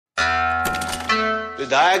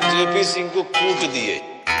विधायक जेपी सिंह को कूट दिए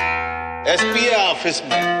एसपी ऑफिस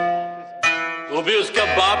में, वो भी उसके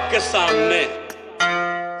बाप के सामने।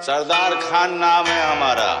 सरदार खान नाम है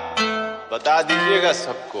हमारा, बता दीजिएगा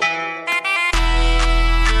सबको।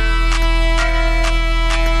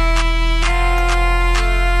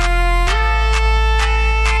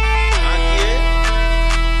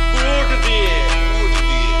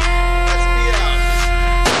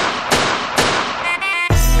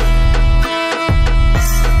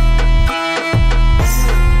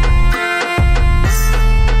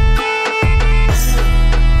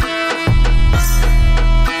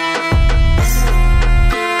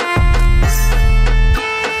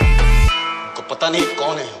 पता नहीं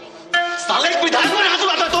कौन है साले, विधायक में हाथ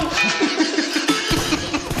उठाता तुम।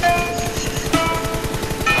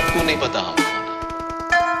 आपको नहीं पता हम कौन है।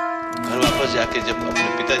 घर वापस जाके जब अपने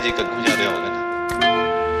पिताजी का गुजारे होगा ना,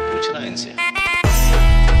 पूछना इनसे।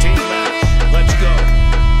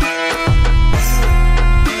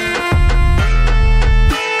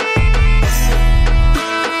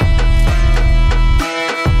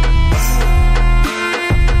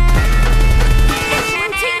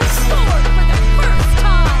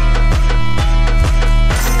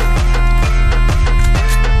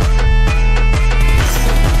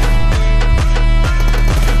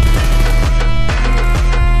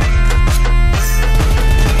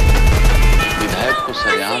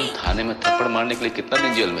 थाने में थप्पड़ मारने के लिए कितना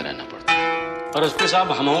दिन जेल में रहना पड़ता है? पर एसपी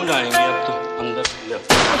साहब हम हो जाएंगे अब तो अंदर ले।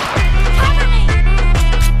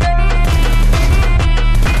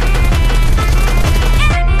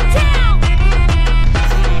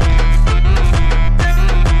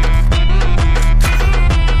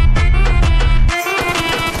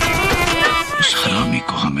 उस हरामी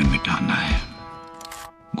को हमें मिटाना है।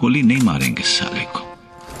 गोली नहीं मारेंगे साले को,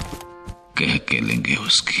 कह के लेंगे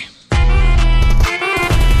उसकी।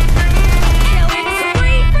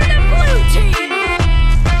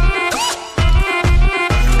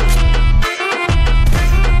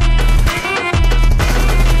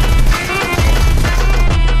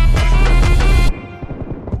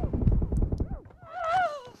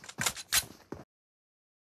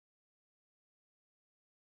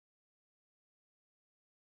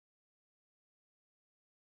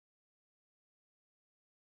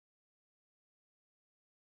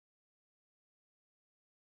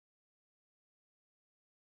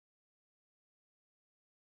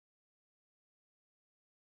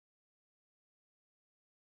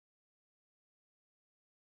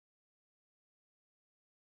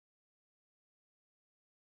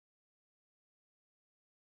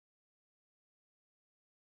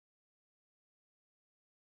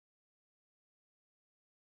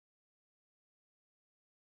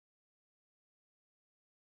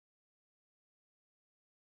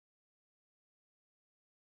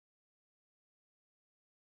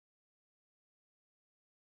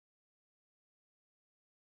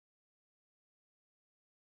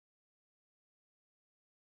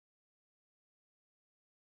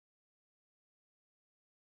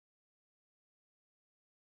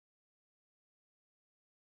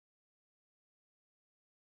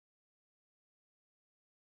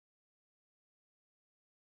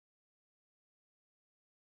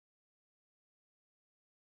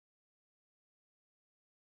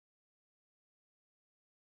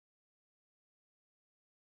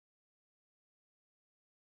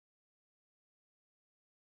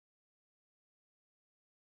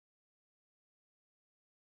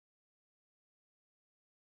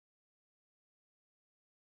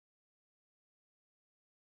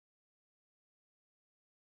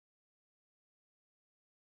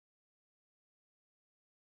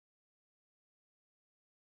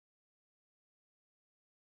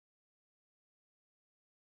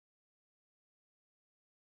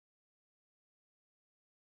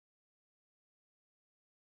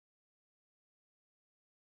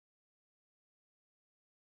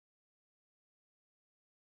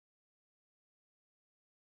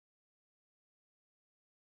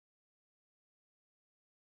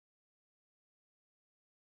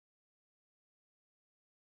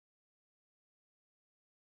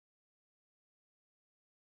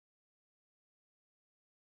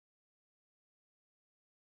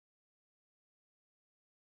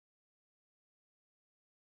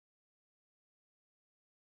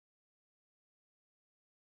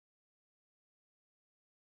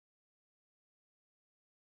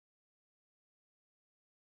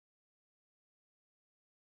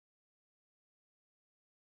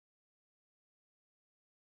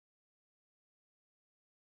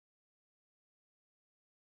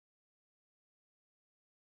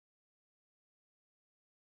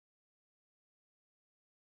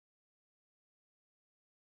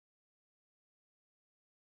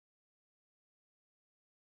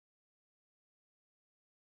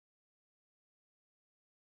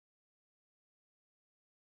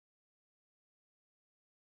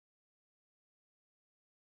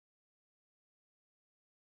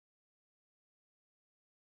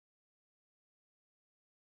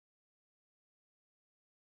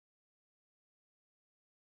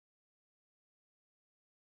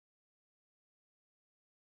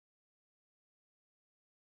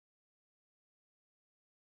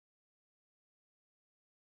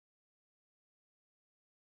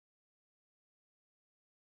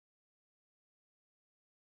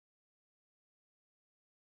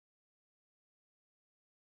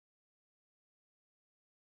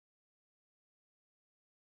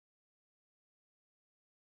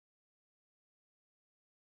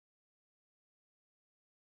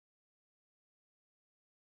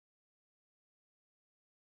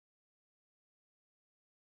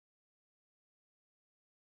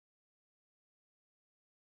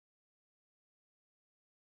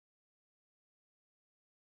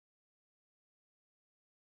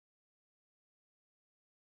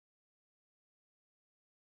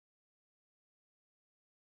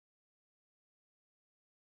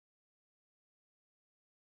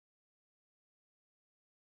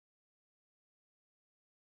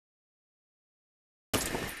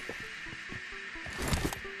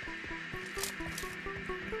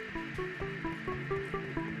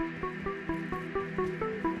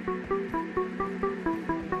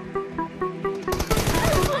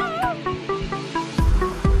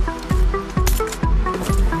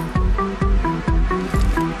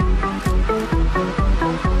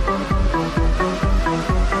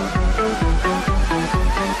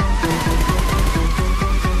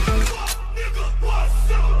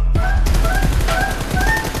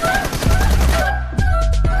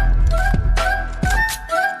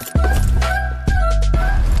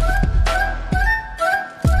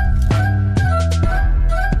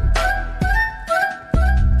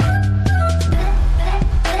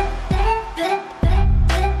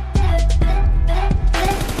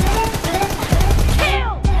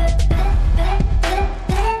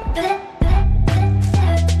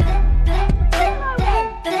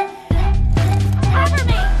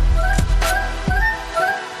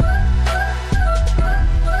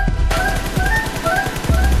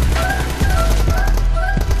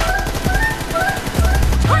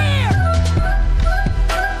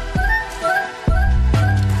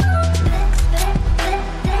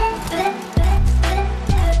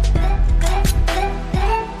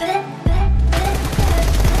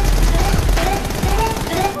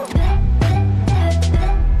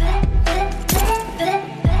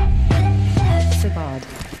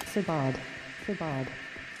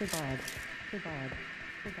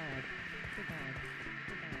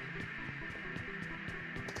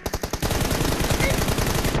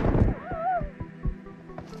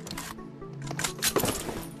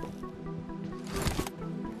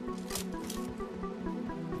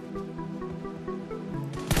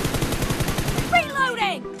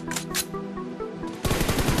 Reloading!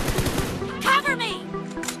 Cover me!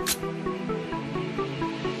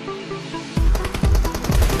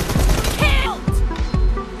 Killed!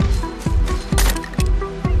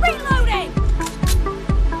 Reloading!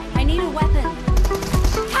 I need a weapon.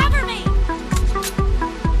 Cover me!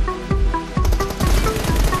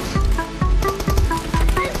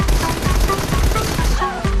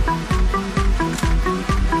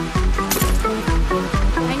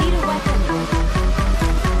 I need a weapon.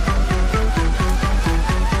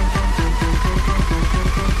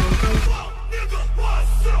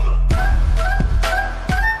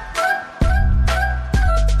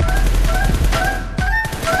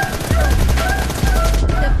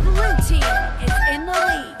 The blue team is in the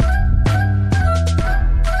lead.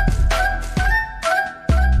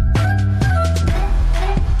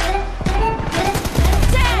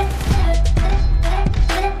 Dead!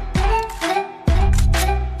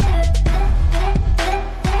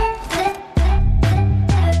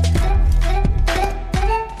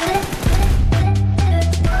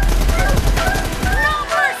 No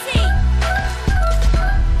mercy!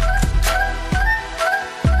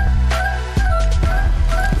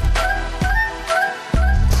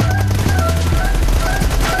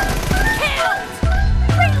 Killed!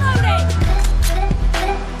 Reloading!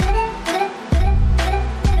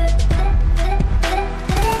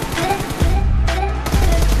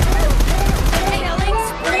 Killing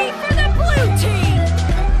spree for the blue team!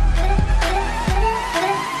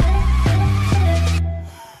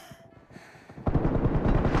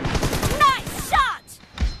 Nice shot!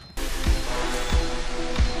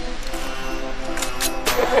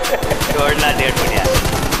 छोड़ना डेढ़ दुनिया।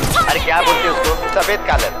 अरे क्या बोलते हैं उसको? सफेद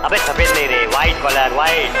colour. अबे सफेद नहीं रे, व्हाइट कलर,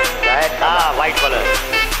 व्हाइट। हाँ, व्हाइट कलर।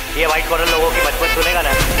 ये व्हाइट कलर लोगों की बचपन सुनेगा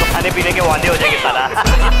ना, तो खाने पीने के वांदे हो जाएंगे साला।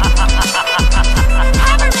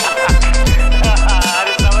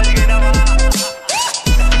 अरे समझ गए ना वहाँ?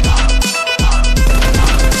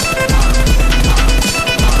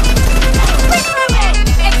 Reloading!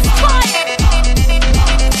 Expired!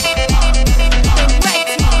 The red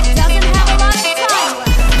team doesn't have a lot of time left.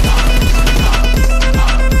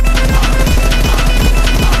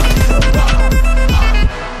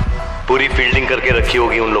 पूरी फील्डिंग करके रखी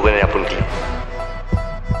होगी उन लोगों ने अपन की।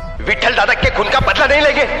 विठल दादा के खून का बदला नहीं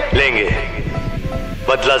लेंगे? लेंगे,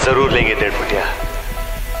 बदला जरूर लेंगे डेढ़ फुटिया,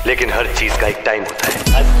 लेकिन हर चीज का एक टाइम होता है।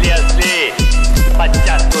 असली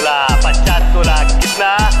 50 तोला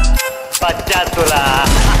कितना? 50 तोला।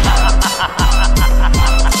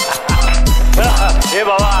 ए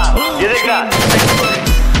बाबा